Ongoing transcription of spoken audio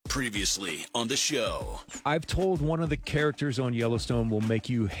Previously on the show. I've told one of the characters on Yellowstone will make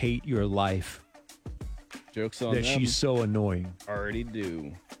you hate your life. Joke's on that them. She's so annoying. Already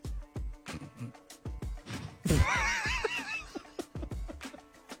do.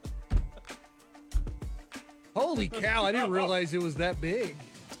 Holy cow, I didn't realize it was that big.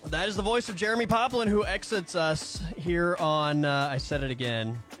 That is the voice of Jeremy Poplin, who exits us here on, I said it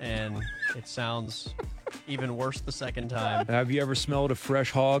again, and it sounds even worse the second time. Have you ever smelled a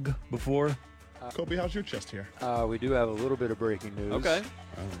fresh hog before? Colby, how's your chest here? We do have a little bit of breaking news. Okay.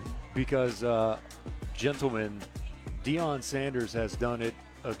 Because, gentlemen, Deion Sanders has done it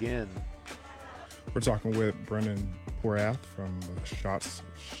again. We're talking with Brendan Porath from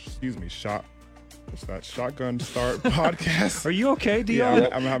Shotgun Start podcast. Are you okay, Deion? Yeah,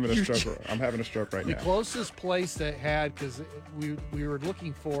 I'm having a stroke. I'm having a stroke right The now. closest place that had, because we were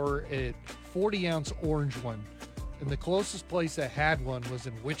looking for a 40-ounce orange one, and the closest place that had one was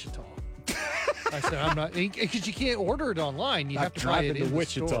in Wichita. I said, I'm not, because you can't order it online. You have to buy it in the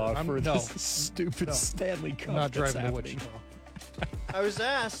Wichita store. for no, this stupid Stanley Cup. I'm not that's driving to happening. Wichita. I was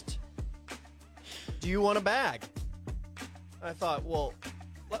asked, do you want a bag? I thought, well,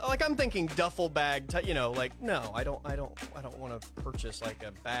 like I'm thinking duffel bag, no, I don't want to purchase like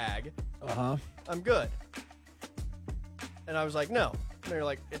a bag. Uh-huh. I'm good. And I was like, no. And they're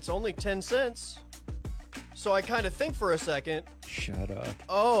like, it's only 10 cents. So I kind of think for a second. Shut up.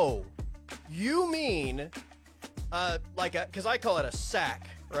 Oh, you mean, because I call it a sack,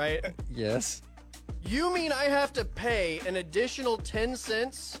 right? Yes. You mean I have to pay an additional 10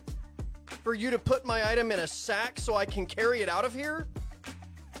 cents for you to put my item in a sack so I can carry it out of here?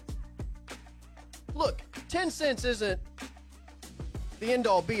 Look, 10 cents isn't the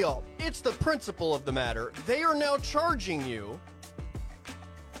end-all be-all. It's the principle of the matter. They are now charging you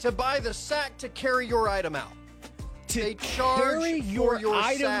to buy the sack to carry your item out. They charge carry for your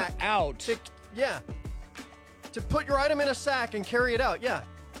item sack out. To put your item in a sack and carry it out. Yeah.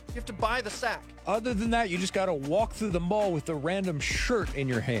 You have to buy the sack. Other than that, you just got to walk through the mall with a random shirt in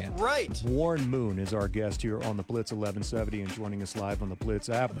your hand. Right. Warren Moon is our guest here on the Blitz 1170 and joining us live on the Blitz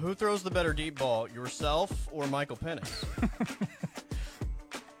app. Who throws the better deep ball, yourself or Michael Penix?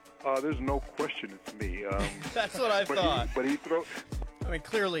 There's no question it's me. That's what I thought. But he throws. I mean,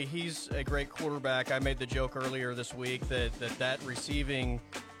 clearly he's a great quarterback. I made the joke earlier this week that receiving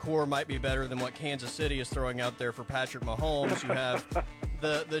core might be better than what Kansas City is throwing out there for Patrick Mahomes. You have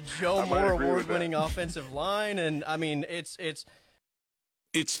the Joe Moore award-winning offensive line, and I mean, it's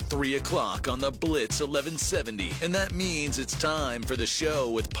It's 3 o'clock on the Blitz 1170, and that means it's time for the show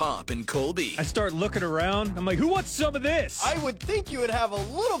with Pop and Colby. I start looking around. I'm like, who wants some of this? I would think you would have a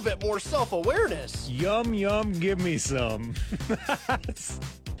little bit more self-awareness. Yum, yum, give me some.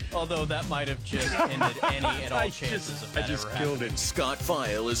 Although that might have just ended any and all chances of that I just ever killed happening. it. Scott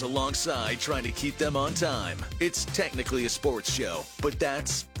File is alongside trying to keep them on time. It's technically a sports show, but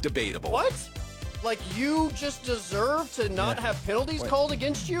that's debatable. What? Like you just deserve to not have penalties called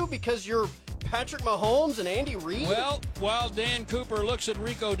against you because you're Patrick Mahomes and Andy Reid? Well, while Dan Cooper looks at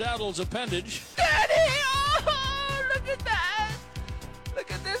Rico Dowdle's appendage. Daddy! Oh, look at that!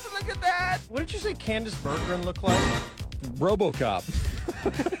 Look at this, look at that! What did you say Candace Bergeron looked like? RoboCop.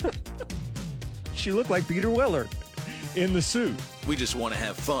 She looked like Peter Weller in the suit. We just want to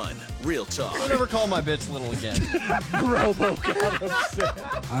have fun. Real talk. Don't ever call my bits little again. RoboCop.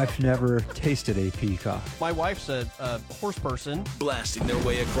 I've never tasted a peacock. My wife's a horse person. Blasting their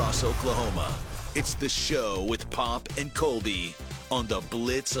way across Oklahoma. It's the show with Pop and Colby on the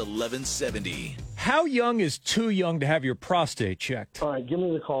Blitz 1170. How young is too young to have your prostate checked? All right, give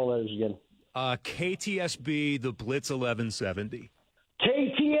me the call letters again. KTSB, the Blitz 1170.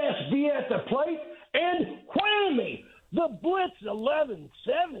 KTSB at the plate and whammy, the Blitz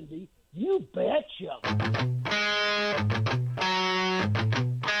 1170. You betcha.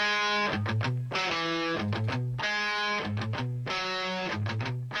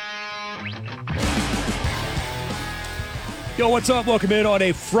 Yo, what's up? Welcome in on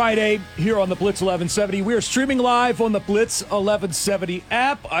a Friday here on the Blitz 1170. We are streaming live on the Blitz 1170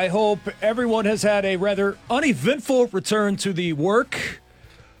 app. I hope everyone has had a rather uneventful return to the work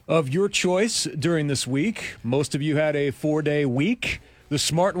of your choice during this week. Most of you had a 4-day week. The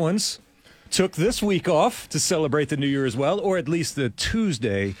smart ones took this week off to celebrate the new year as well, or at least the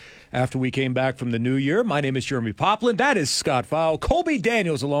Tuesday after we came back from the new year. My name is Jeremy Poplin. That is Scott Fowle. Colby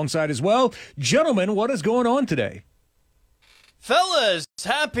Daniels alongside as well. Gentlemen, what is going on today? Fellas,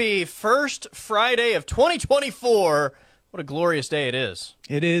 happy first Friday of 2024. What a glorious day it is.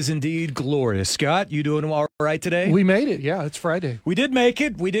 It is indeed glorious. Scott, you doing all right today? We made it. Yeah, it's Friday. We did make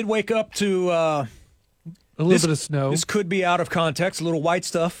it. We did wake up to a A little bit of snow. This could be out of context, a little white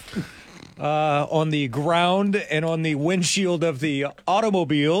stuff on the ground and on the windshield of the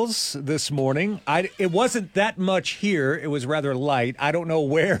automobiles this morning. It wasn't that much here. It was rather light. I don't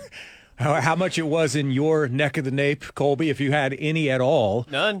know how much it was in your neck of the nape, Colby, if you had any at all.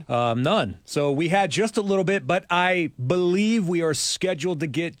 None. None. So we had just a little bit, but I believe we are scheduled to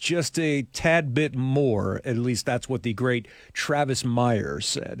get just a tad bit more. At least that's what the great Travis Myers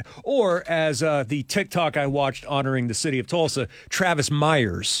said. Or as the TikTok I watched honoring the city of Tulsa, Travis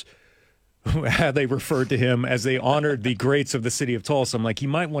Myers, how they referred to him as they honored the greats of the city of Tulsa. I'm like, you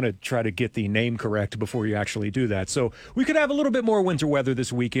might want to try to get the name correct before you actually do that. So we could have a little bit more winter weather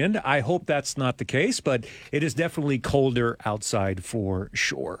this weekend. I hope that's not the case, but it is definitely colder outside for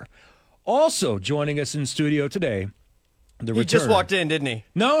sure. Also joining us in studio today, He just walked in, didn't he?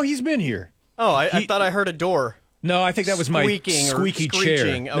 No, he's been here. Oh, I thought I heard a door. No, I think that was my squeaky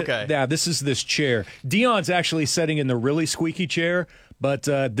chair. Okay. Yeah, this is this chair. Deion's actually sitting in the really squeaky chair, but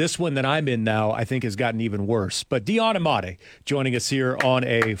this one that I'm in now, I think, has gotten even worse. But Deion Amade joining us here on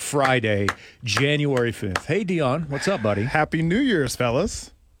a Friday, January 5th. Hey, Deion, what's up, buddy? Happy New Year's,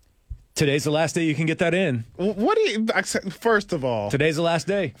 fellas. Today's the last day you can get that in. What do you, first of all, Today's the last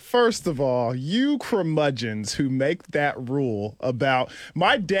day. First of all, you curmudgeons who make that rule about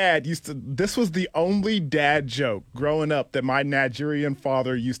my dad this was the only dad joke growing up that my Nigerian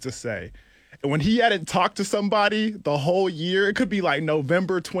father used to say. And when he hadn't talked to somebody the whole year, it could be like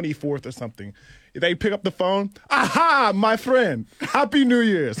November 24th or something. They pick up the phone. Aha, my friend. Happy New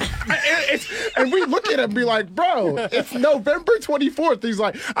Year's. And we look at him and be like, bro, it's November 24th. He's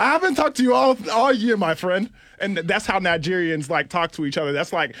like, I haven't talked to you all year, my friend. And that's how Nigerians like talk to each other.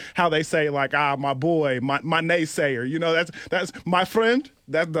 That's like how they say like, my boy, my naysayer. You know, that's my friend.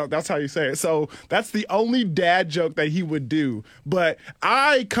 That's how you say it. So that's the only dad joke that he would do. But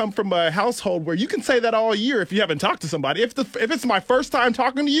I come from a household where you can say that all year if you haven't talked to somebody. If it's my first time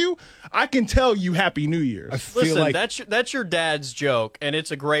talking to you, I can tell you Happy New Year's. Listen, that's your dad's joke, and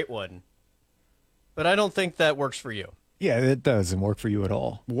it's a great one. But I don't think that works for you. Yeah, it doesn't work for you at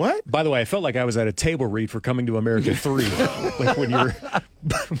all. What? By the way, I felt like I was at a table read for Coming to America 3. Like when you're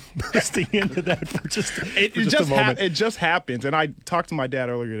bursting into that for just a moment. It just happens. And I talked to my dad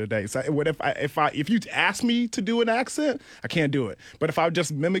earlier today. So if you ask me to do an accent, I can't do it. But if I'm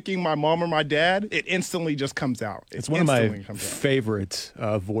just mimicking my mom or my dad, it instantly just comes out. It's one of my favorite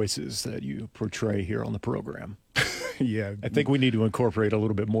voices that you portray here on the program. Yeah. I think we need to incorporate a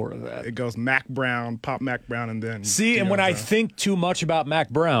little bit more of that. It goes Mac Brown, Pop Mac Brown, and then... See, and when I think too much about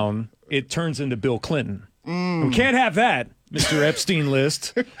Mac Brown, it turns into Bill Clinton. We can't have that, Mr. Epstein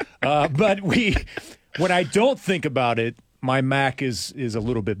list. But when I don't think about it, my Mac is a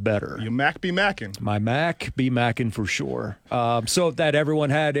little bit better. Your Mac be Mackin'. My Mac be Mackin' for sure. So that everyone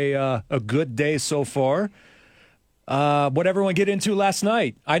had a good day so far. What everyone get into last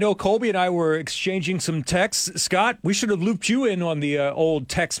night? I know Colby and I were exchanging some texts. Scott, we should have looped you in on the old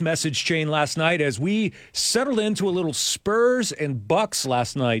text message chain last night as we settled into a little Spurs and Bucks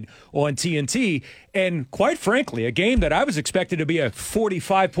last night on TNT. And quite frankly, a game that I was expecting to be a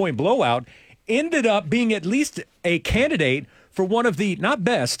 45-point blowout ended up being at least a candidate for one of the, not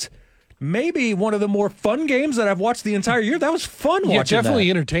best, maybe one of the more fun games that I've watched the entire year. That was fun watching that. Yeah, definitely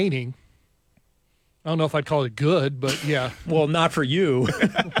entertaining. I don't know if I'd call it good, but yeah. Well, not for you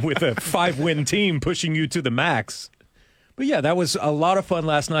with a 5-win team pushing you to the max. But yeah, that was a lot of fun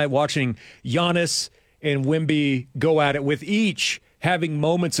last night watching Giannis and Wemby go at it with each having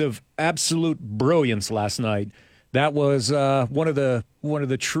moments of absolute brilliance last night. That was one of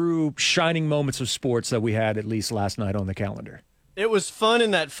the true shining moments of sports that we had at least last night on the calendar. It was fun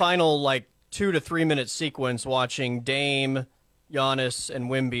in that final 2 to 3 minute sequence watching Dame, Giannis, and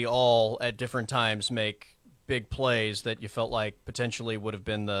Wemby all at different times make big plays that you felt like potentially would have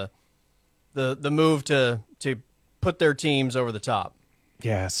been the move to put their teams over the top.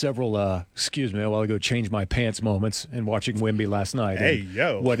 Yeah, several, excuse me, a while ago, change my pants moments in watching Wemby last night. Hey,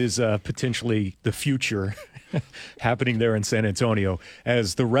 yo. What is potentially the future happening there in San Antonio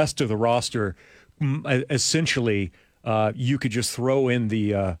as the rest of the roster essentially you could just throw in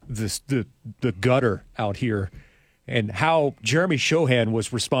the gutter out here. And how Jeremy Shohan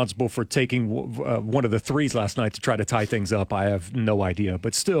was responsible for taking one of the threes last night to try to tie things up, I have no idea.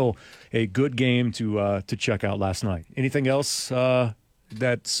 But still, a good game to check out last night. Anything else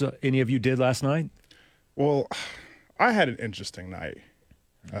that any of you did last night? Well, I had an interesting night.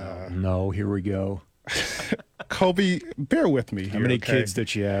 No, here we go. Colby, bear with me here. How many okay? kids did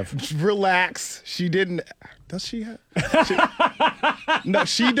she have? Relax. She didn't. Does she have? No,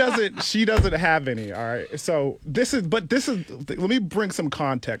 she doesn't. She doesn't have any. All right. So this is. Let me bring some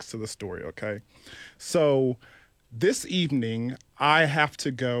context to the story. Okay. So this evening, I have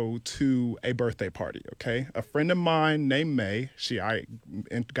to go to a birthday party, okay? A friend of mine named May, I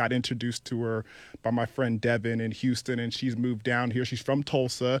got introduced to her by my friend Devin in Houston, and she's moved down here. She's from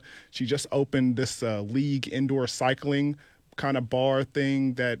Tulsa. She just opened this league indoor cycling kind of bar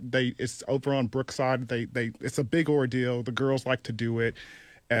thing it's over on Brookside. It's a big ordeal. The girls like to do it.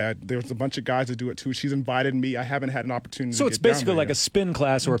 There's a bunch of guys that do it too. She's invited me. I haven't had an opportunity. So it's basically like a spin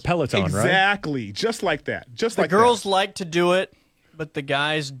class or a Peloton, right? Exactly, just like that. Just the like girls that. like to do it, but the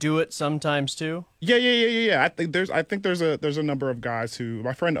guys do it sometimes too. Yeah. I think there's a number of guys who.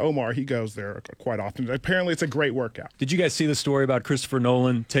 My friend Omar, he goes there quite often. Apparently, it's a great workout. Did you guys see the story about Christopher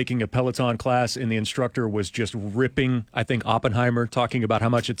Nolan taking a Peloton class and the instructor was just ripping, I think, Oppenheimer, talking about how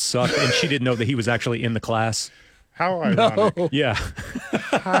much it sucked, and she didn't know that he was actually in the class? How ironic. No. Yeah.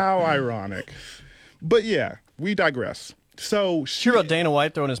 How ironic. But yeah, we digress. So Hear about Dana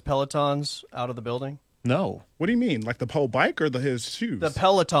White throwing his Pelotons out of the building? No. What do you mean? Like the whole bike or his shoes? The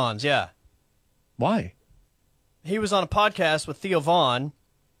Pelotons, yeah. Why? He was on a podcast with Theo Vaughn,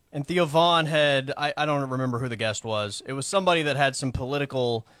 and Theo Vaughn had, I don't remember who the guest was. It was somebody that had some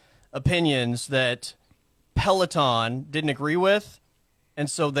political opinions that Peloton didn't agree with. And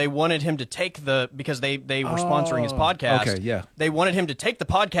so they wanted him to take because they were sponsoring his podcast. Okay, yeah. They wanted him to take the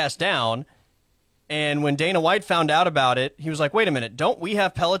podcast down. And when Dana White found out about it, he was like, wait a minute, don't we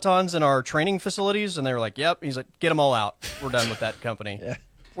have Pelotons in our training facilities? And they were like, yep. He's like, get them all out. We're done with that company. Yeah.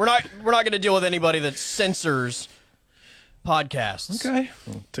 We're not going to deal with anybody that censors podcasts. Okay.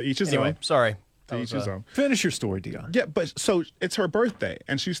 Well, to each his anyway, own. Sorry. To each his own. Finish your story, Deion. Yeah, but so it's her birthday,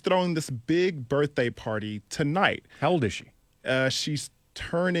 and she's throwing this big birthday party tonight. How old is she? She's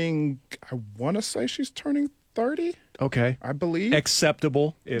turning, I want to say she's turning 30. Okay. I believe.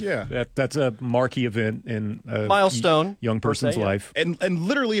 Acceptable. Yeah. That's a marquee event in a milestone young person's birthday, life. And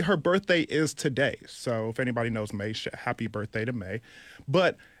literally her birthday is today. So if anybody knows May, happy birthday to May.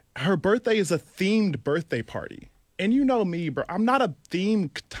 But her birthday is a themed birthday party. And you know me, bro, I'm not a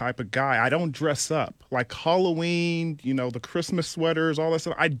themed type of guy. I don't dress up. Like Halloween, the Christmas sweaters, all that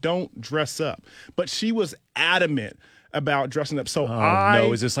stuff. I don't dress up. But she was adamant about dressing up. So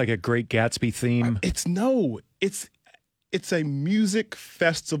no, is this like a Great Gatsby theme? It's a music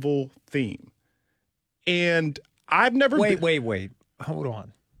festival theme. And I've never Wait. Hold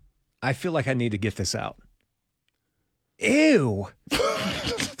on. I feel like I need to get this out. Ew.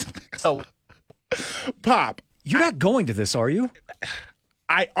 So, Pop, you're not going to this, are you?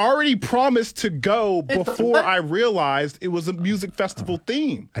 I already promised to go before I realized it was a music festival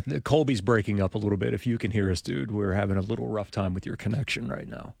theme. Colby's breaking up a little bit. If you can hear us, dude, we're having a little rough time with your connection right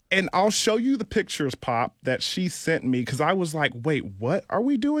now. And I'll show you the pictures, Pop, that she sent me because I was like, wait, what are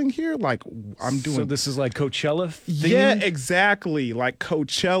we doing here? Like, I'm doing. So this is like Coachella themed? Yeah, exactly. Like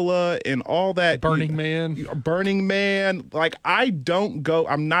Coachella and all that. Burning Man. Burning Man. Like, I'm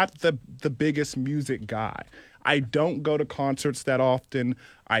not the biggest music guy. I don't go to concerts that often.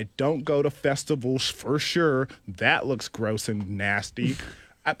 I don't go to festivals for sure. That looks gross and nasty.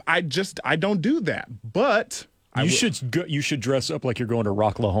 I don't do that. But you should dress up like you're going to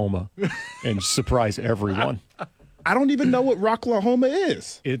Rocklahoma and surprise everyone. I don't even know what Rocklahoma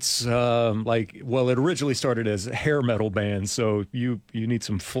is. It's it originally started as a hair metal band, so you need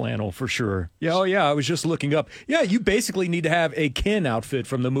some flannel for sure. Yeah, I was just looking up. Yeah, you basically need to have a Ken outfit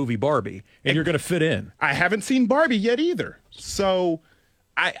from the movie Barbie, and you're going to fit in. I haven't seen Barbie yet either. So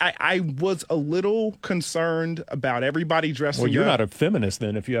I was a little concerned about everybody dressing up. Well, you're not a feminist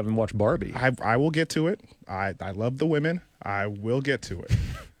then if you haven't watched Barbie. I will get to it. I love the women. I will get to it.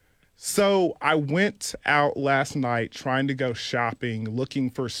 So I went out last night trying to go shopping,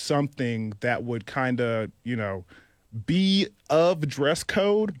 looking for something that would kind of, be of dress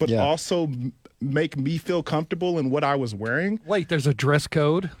code, but also make me feel comfortable in what I was wearing. Wait, there's a dress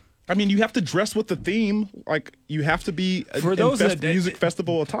code? I mean, you have to dress with the theme. Like, you have to be for those music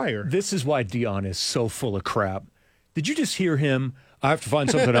festival attire. This is why Deion is so full of crap. Did you just hear him? I have to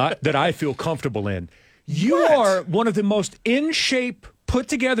find something that I feel comfortable in. You are one of the most in shape, put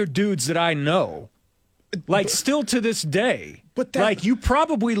together dudes that I know, like still to this day. But like you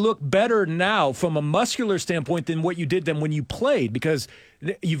probably look better now from a muscular standpoint than what you did then when you played, because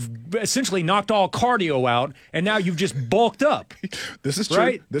you've essentially knocked all cardio out and now you've just bulked up. This is true.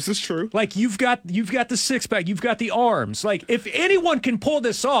 Right? This is true. Like you've got the six pack, you've got the arms. Like if anyone can pull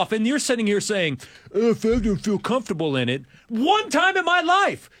this off, and you're sitting here saying, if I don't feel comfortable in it, one time in my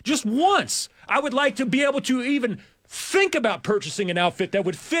life, just once, I would like to be able to even think about purchasing an outfit that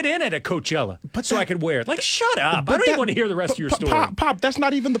would fit in at a Coachella so I could wear it. Like, shut up. I don't even want to hear the rest of your story. Pop, that's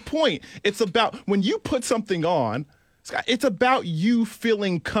not even the point. It's about when you put something on, Scott, it's about you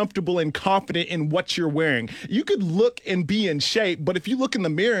feeling comfortable and confident in what you're wearing. You could look and be in shape, but if you look in the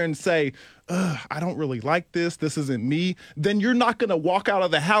mirror and say, I don't really like this, this isn't me, then you're not going to walk out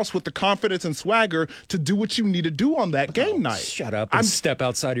of the house with the confidence and swagger to do what you need to do on that game night. Shut up and step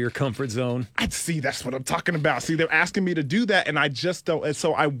outside of your comfort zone. See, that's what I'm talking about. See, they're asking me to do that, and I just don't. And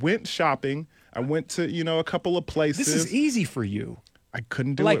so I went shopping. I went to, a couple of places. This is easy for you. I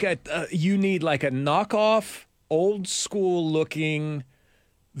couldn't do it. You need like a knockoff, old school looking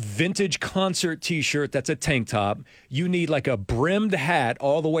vintage concert t-shirt that's a tank top. You need like a brimmed hat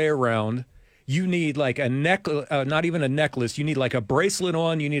all the way around. You need like a not even a necklace. You need like a bracelet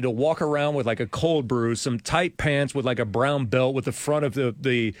on. You need to walk around with like a cold brew, some tight pants with like a brown belt with the front of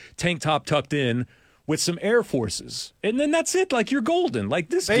the tank top tucked in with some Air Forces. And then that's it. Like you're golden. Like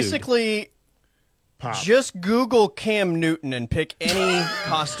this Basically, Pop. Just Google Cam Newton and pick any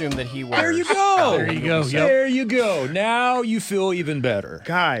costume that he wears. There you go. There you go. Yep. There you go. Now you feel even better.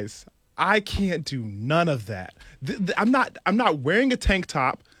 Guys, I can't do none of that. I'm not wearing a tank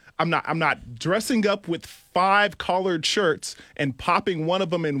top. I'm not dressing up with 5 collared shirts and popping one of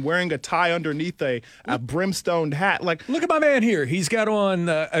them and wearing a tie underneath a brimstone hat. Like, look at my man here. He's got on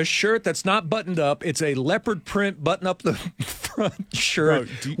a shirt that's not buttoned up. It's a leopard print button up the front shirt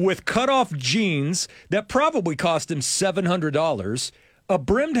with cut-off jeans that probably cost him $700, a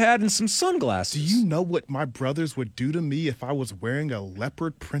brimmed hat, and some sunglasses. Do you know what my brothers would do to me if I was wearing a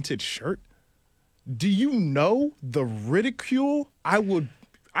leopard printed shirt? Do you know the ridicule I would...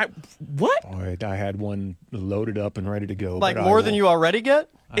 what? All right, I had one loaded up and ready to go. Like more than you already get?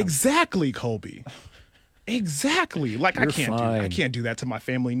 Exactly, Colby. Exactly. Like I can't do that to my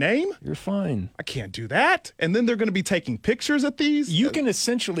family name. You're fine. I can't do that. And then they're going to be taking pictures at these. You can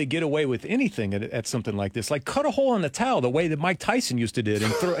essentially get away with anything at something like this. Like cut a hole in the towel the way that Mike Tyson used to did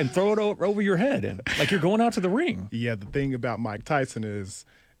and throw it over your head and like you're going out to the ring. Yeah, the thing about Mike Tyson is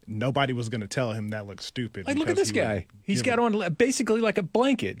nobody was going to tell him that looks stupid. Like, look at this guy. He's got on basically like a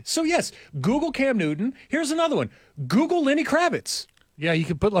blanket. So, yes, Google Cam Newton. Here's another one. Google Lenny Kravitz. Yeah, you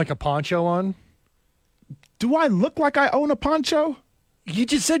could put like a poncho on. Do I look like I own a poncho? You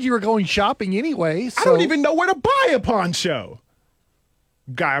just said you were going shopping anyway. So. I don't even know where to buy a poncho.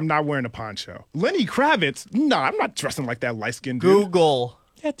 Guy, I'm not wearing a poncho. Lenny Kravitz? No, I'm not dressing like that light-skinned dude. Google.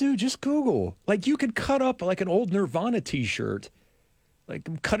 Yeah, dude, just Google. Like, you could cut up like an old Nirvana T-shirt.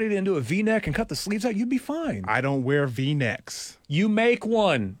 Like, cut it into a V-neck and cut the sleeves out. You'd be fine. I don't wear V-necks. You make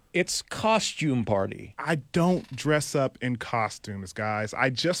one. It's costume party. I don't dress up in costumes, guys. I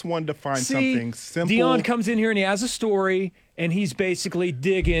just wanted to find something simple. Deion comes in here and he has a story, and he's basically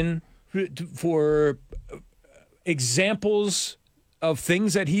digging for examples of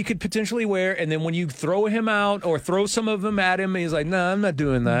things that he could potentially wear, and then when you throw him out or throw some of them at him, he's like, "No, I'm not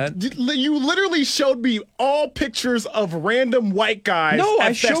doing that." You literally showed me all pictures of random white guys. No, at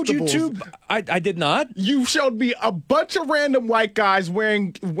I showed festivals. you too. I did not. You showed me a bunch of random white guys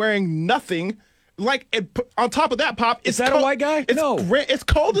wearing nothing. Like on top of that, Pop, is that a white guy? No, it's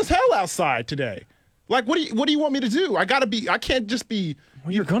cold as hell outside today. Like, what do you want me to do? I can't just be.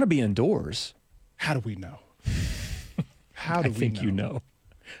 Well, you're gonna be indoors. How do we know? I think you know.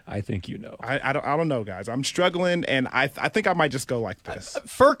 I think you know. I don't know, guys. I'm struggling, and I think I might just go like this.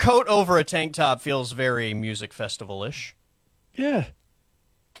 Fur coat over a tank top feels very music festival-ish. Yeah,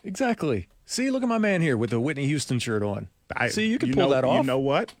 exactly. See, look at my man here with the Whitney Houston shirt on. See, you can pull that off. You know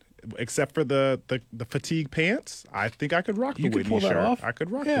what? Except for the fatigue pants, I think I could rock the Whitney shirt. Off? I could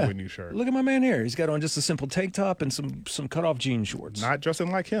rock the Whitney shirt. Look at my man here. He's got on just a simple tank top and some cut-off jean shorts. Not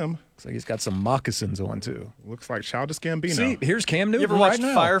dressing like him. Looks like he's got some moccasins on, too. Looks like Childish Gambino. See, here's Cam Newton. You ever watched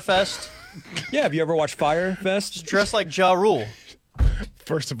Fyre Fest? Yeah, have you ever watched Fyre Fest? Just dress like Ja Rule.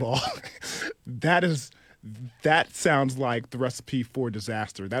 First of all, that sounds like the recipe for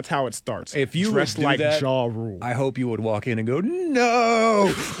disaster. That's how it starts. If you dress like Ja Rule, I hope you would walk in and go,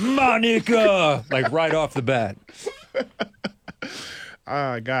 "No, Monica!" like right off the bat.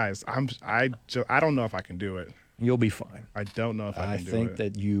 Guys, I don't know if I can do it. You'll be fine. I don't know if I can do it. I think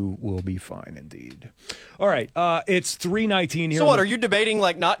that you will be fine indeed. All right, it's 3:19 here. So what, are you debating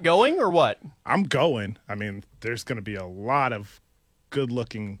like not going or what? I'm going. I mean, there's going to be a lot of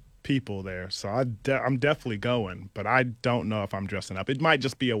good-looking people there, so I'm definitely going, but I don't know if I'm dressing up. It might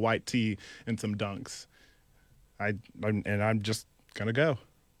just be a white tee and some dunks. I'm just gonna go,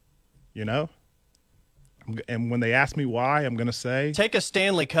 and when they ask me why, I'm gonna say, take a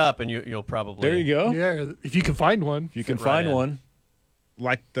Stanley Cup and you'll probably. There you go. Yeah, if you can find one. If you can find one.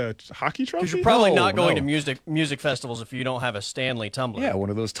 Like the hockey trophy? Because you're probably not going to music festivals if you don't have a Stanley tumbler. Yeah, one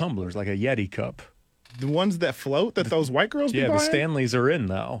of those tumblers, like a Yeti cup. The ones that float that those white girls be Yeah, buying? the Stanleys are in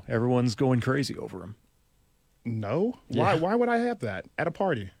now. Everyone's going crazy over them. No. Yeah. Why would I have that at a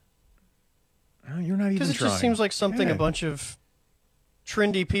party? You're not even Because it trying. just seems like something Yeah. a bunch of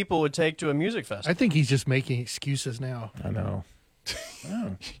trendy people would take to a music festival. I think he's just making excuses now. I know.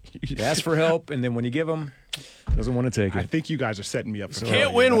 Oh. You ask for help, and then when you give them, doesn't want to take I it. think you guys are setting me up for Can't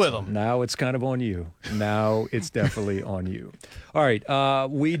failure. win That's with all. them. Now it's kind of on you. Now it's definitely on you. All right.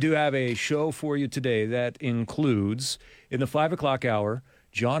 We do have a show for you today that includes, in the 5 o'clock hour,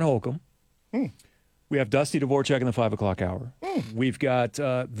 John Holcomb. We have Dusty Dvorak in the 5 o'clock hour. We've got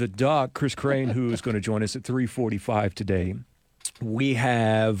the doc, Chris Crane, who's going to join us at 3:45 today. We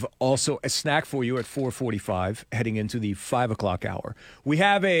have also a snack for you at 4:45, heading into the 5 o'clock hour. We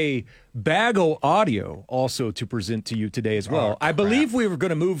have a bag of audio also to present to you today as well. I believe we were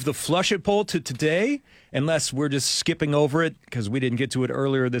going to move the Flush It poll to today, unless we're just skipping over it because we didn't get to it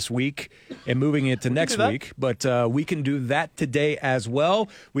earlier this week and moving it to next week. But we can do that today as well.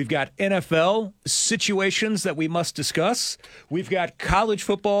 We've got NFL situations that we must discuss. We've got college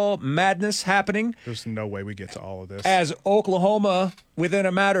football madness happening. There's no way we get to all of this. As Oklahoma, within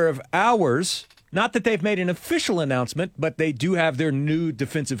a matter of hours, not that they've made an official announcement, but they do have their new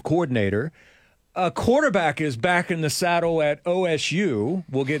defensive coordinator. A quarterback is back in the saddle at OSU.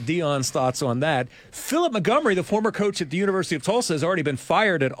 We'll get Deion's thoughts on that. Philip Montgomery, the former coach at the University of Tulsa, has already been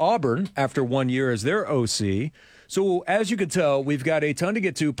fired at Auburn after 1 year as their OC. So as you can tell, we've got a ton to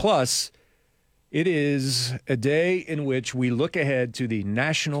get to. Plus, it is a day in which we look ahead to the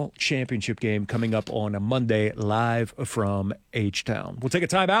national championship game coming up on a Monday live from H-Town. We'll take a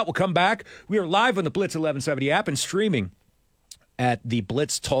time out. We'll come back. We are live on the Blitz 1170 app and streaming at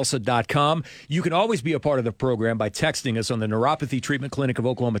theblitztulsa.com. You can always be a part of the program by texting us on the Neuropathy Treatment Clinic of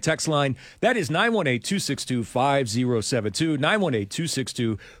Oklahoma text line. That is 918-262-5072,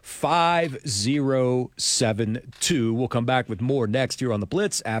 918-262-5072. We'll come back with more next here on the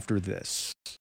Blitz after this.